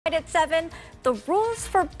At 7, the rules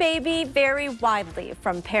for baby vary widely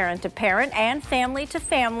from parent to parent and family to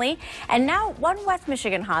family. And now one West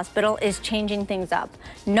Michigan hospital is changing things up,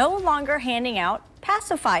 no longer handing out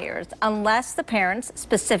pacifiers unless the parents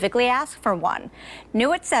specifically ask for one.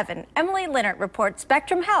 New at 7, Emily Linnert reports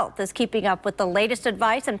Spectrum Health is keeping up with the latest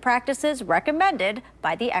advice and practices recommended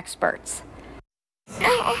by the experts.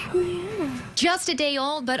 Just a day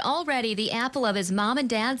old, but already the apple of his mom and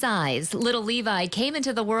dad's eyes. Little Levi came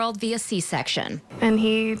into the world via C-section. And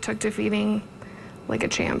he took to feeding like a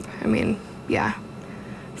champ. I mean, yeah.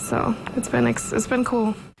 So it's been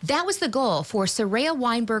cool. That was the goal for Soraya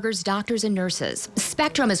Weinberger's doctors and nurses.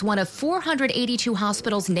 Spectrum is one of 482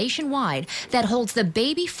 hospitals nationwide that holds the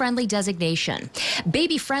baby-friendly designation.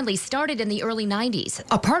 Baby-friendly started in the early 90s,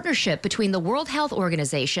 a partnership between the World Health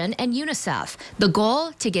Organization and UNICEF. The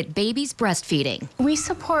goal, to get babies breastfeeding. We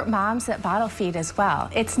support moms that bottle feed as well.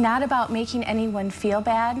 It's not about making anyone feel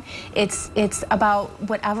bad. It's about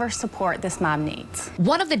whatever support this mom needs.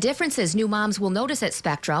 One of the differences new moms will notice at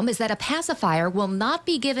Spectrum is that a pacifier will not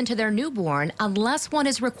be given to their newborn unless one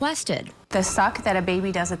is requested. The suck that a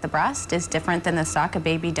baby does at the breast is different than the suck a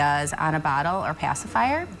baby does on a bottle or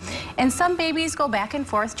pacifier. And some babies go back and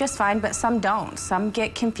forth just fine, but some don't. Some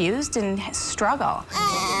get confused and struggle.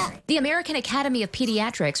 The American Academy of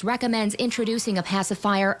Pediatrics recommends introducing a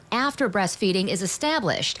pacifier after breastfeeding is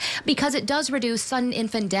established because it does reduce sudden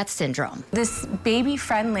infant death syndrome. This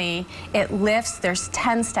baby-friendly, it lifts, there's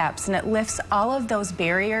 10 steps, and it lifts all of those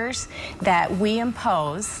barriers that we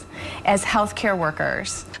impose as healthcare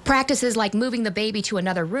workers. Practices like moving the baby to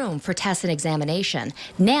another room for tests and examination.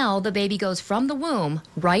 Now the baby goes from the womb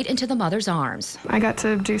right into the mother's arms. I got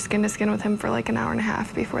to do skin to skin with him for like an hour and a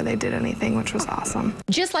half before they did anything, which was awesome.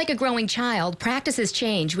 Just like a growing child, practices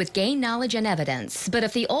change with gained knowledge and evidence. But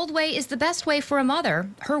if the old way is the best way for a mother,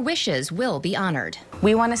 her wishes will be honored.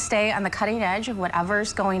 We want to stay on the cutting edge of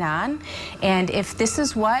whatever's going on. And if this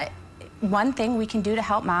is one thing we can do to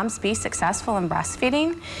help moms be successful in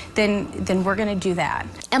breastfeeding, then we're going to do that.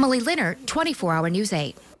 Emily Linnert, 24-Hour News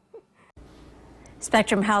 8.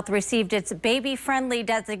 Spectrum Health received its baby-friendly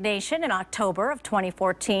designation in October of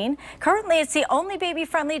 2014. Currently, it's the only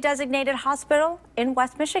baby-friendly designated hospital in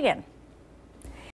West Michigan.